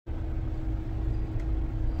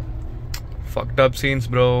Fucked up scenes,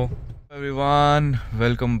 bro. Everyone,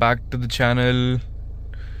 welcome back to the channel.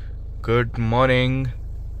 Good morning.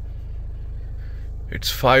 It's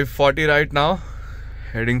 5:40 right now.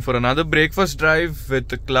 Heading for another breakfast drive with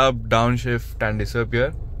the club, downshift and dissappear.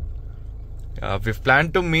 We've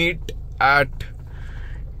planned to meet at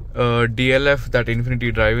DLF, that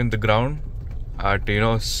Infinity Drive in the ground, at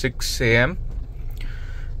 6 a.m.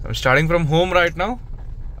 I'm starting from home right now.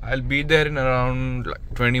 I'll be there in around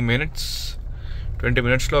 20 minutes. 20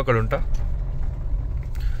 minutes lo akkada unta.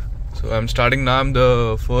 So I'm starting now. I'm the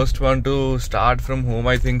first one to start from home,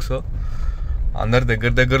 I think so. Andaru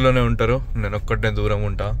దగ్గరలోనే ఉంటారు, నేను ఒక్కటే దూరం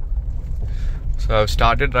ఉంటా. So I've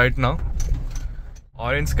started right now.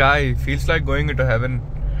 Orange sky, feels like going into heaven.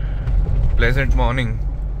 Pleasant morning.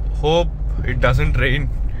 Hope it doesn't rain.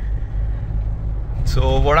 So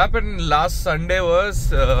what happened last Sunday was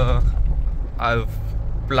I've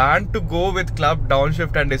planned to go with club,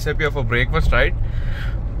 downshift and dissappear for breakfast, right?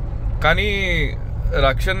 కానీ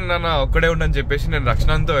రక్షణ్ నన్ను ఒక్కడే ఉండని చెప్పేసి నేను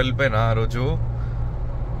రక్షణతో వెళ్ళిపోయినా. ఆ రోజు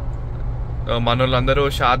మన వాళ్ళందరూ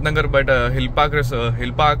షాద్ నగర్ బయట హిల్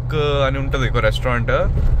పార్క్ అని ఉంటుంది ఒక రెస్టారెంట్,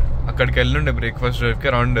 అక్కడికి వెళ్ళుండే బ్రేక్ఫాస్ట్ డ్రైవ్కి.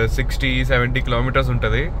 అరౌండ్ 60-70 కిలోమీటర్స్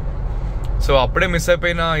ఉంటుంది. సో అప్పుడే మిస్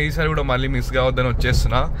అయిపోయినా, ఈసారి కూడా మళ్ళీ మిస్ కావద్దని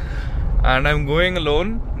వచ్చేస్తున్నా. And I'm going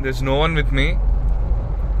alone, there is no one with me.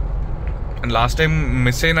 And last time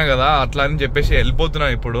miss అయినా కదా, అట్లా అని చెప్పేసి వెళ్ళిపోతున్నా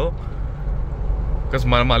ఇప్పుడు. బికాస్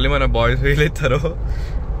మళ్ళీ మన బాయ్స్ ఫీల్ అవుతారు.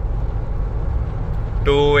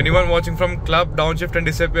 To anyone watching from club, downshift and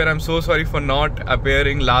disappear, I'm so sorry for not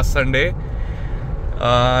appearing last Sunday.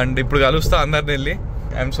 And ఇప్పుడు కలుస్తా అందరిని వెళ్ళి.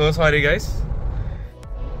 I'm so sorry guys.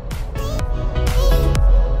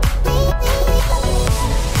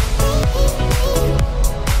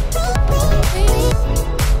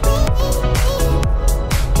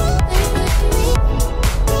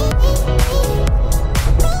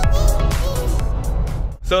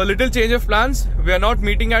 So little change of plans. We are not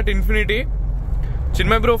meeting at Infinity.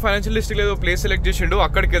 Chinmay bro financial list ledo place select chesindu,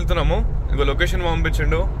 akkadiki veltunnamu. Igo location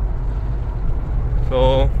పంపించిండు. So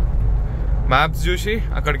maps చూసి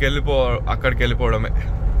అక్కడికి వెళ్ళిపోవడమే.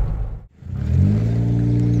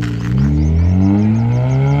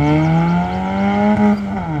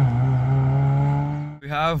 We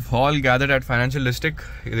have all gathered at financial district.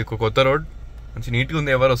 ఇది ఒక కొత్త road, మంచి నీట్గా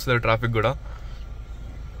ఉంది, ఎవరు వస్తుంది ట్రాఫిక్ కూడా.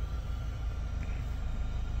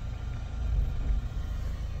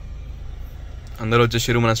 అందరూ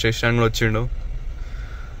వచ్చేసిరు, మన స్టేషన్ కూడా వచ్చిండు.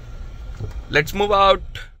 Let's move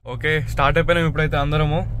out. Okay, start అయిపోయినాం ఇప్పుడైతే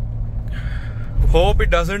అందరము. Hope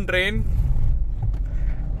it doesn't rain.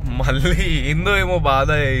 మళ్ళీ ఏందో ఏమో బాధ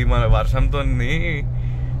మన వర్షంతో.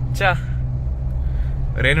 చా,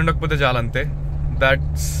 రెయిన్ ఉండకపోతే చాలంతే.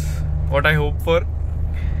 That's what I hope for.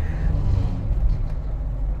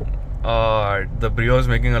 The brio is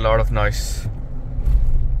making a lot of noise.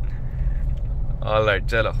 All right,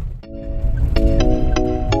 chalo.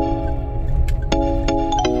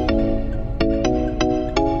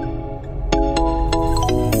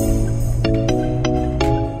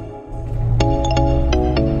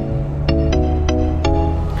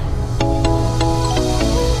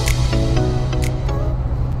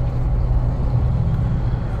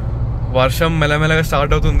 వర్షం మెల్లమెల్లగా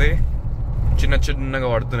స్టార్ట్ అవుతుంది, చిన్నగా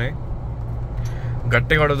పడుతున్నాయి.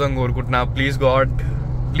 గట్టిగా పడుతుందని కోరుకుంటున్నా. Please God,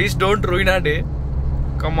 please don't ruin ఆ డే.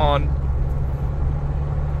 Come on.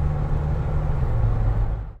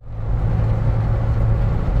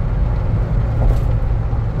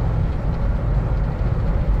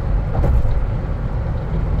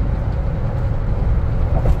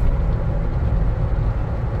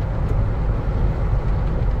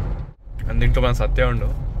 దీంట్లో మన సత్య ఉండు.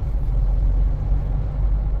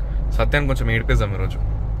 సత్యాన్ని కొంచెం ఏడిపేద్దాం ఈరోజు.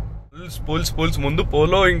 స్పూల్స్ ముందు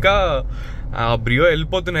పోలో ఇంకా బ్రియో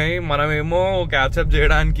వెళ్ళిపోతున్నాయి. మనమేమో క్యాచప్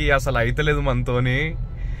చేయడానికి అసలు అయితలేదు మనతోని.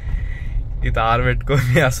 ఈ తారు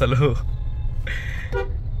పెట్టుకొని అసలు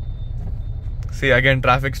అగైన్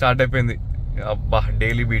ట్రాఫిక్ స్టార్ట్ అయిపోయింది. అబ్బా,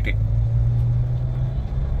 డైలీ బీటీ.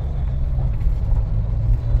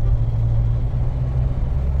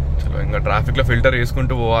 చలో, ఇంకా ట్రాఫిక్ లో ఫిల్టర్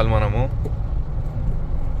వేసుకుంటూ పోవాలి మనము.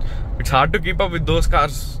 It's hard to keep up with those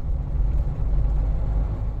cars.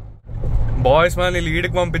 Boys మనల్ని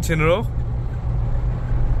లీడ్కి పంపించినారు.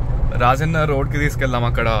 రాజన్న రోడ్కి తీసుకెళ్దాం.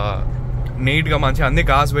 అక్కడ నీట్గా మంచి అన్ని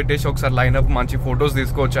కార్స్ పెట్టేసి ఒకసారి లైనప్ మంచి ఫొటోస్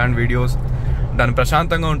తీసుకోవచ్చు అండ్ వీడియోస్. దాని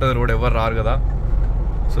ప్రశాంతంగా ఉంటుంది రోడ్, ఎవరు రారు కదా.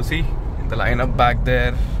 సో సీ ఇంత లైనప్ బ్యాక్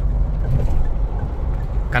దేర్.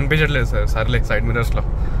 కనిపించట్లేదు సార్, సర్లే side మిరర్స్లో.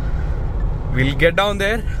 Will get down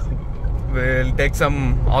there. We'll take some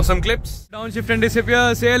awesome clips. Downshift and dissappear.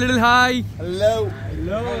 Say a little hi. Hello.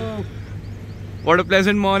 What a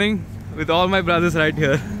pleasant morning with all my brothers right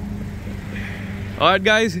here. Alright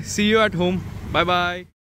guys, see you at home. Bye bye.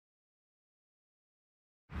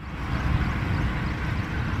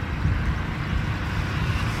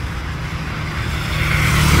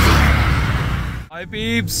 Bye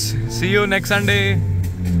peeps, see you next Sunday.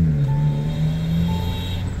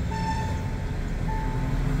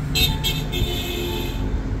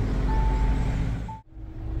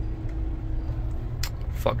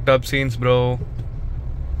 Fucked up scenes, bro.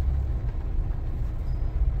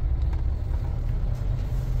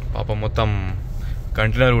 పాపం మొత్తం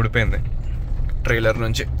container ఊడిపోయింది trailer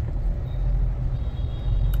నుంచి.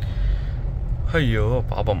 అయ్యో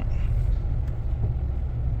పాపం.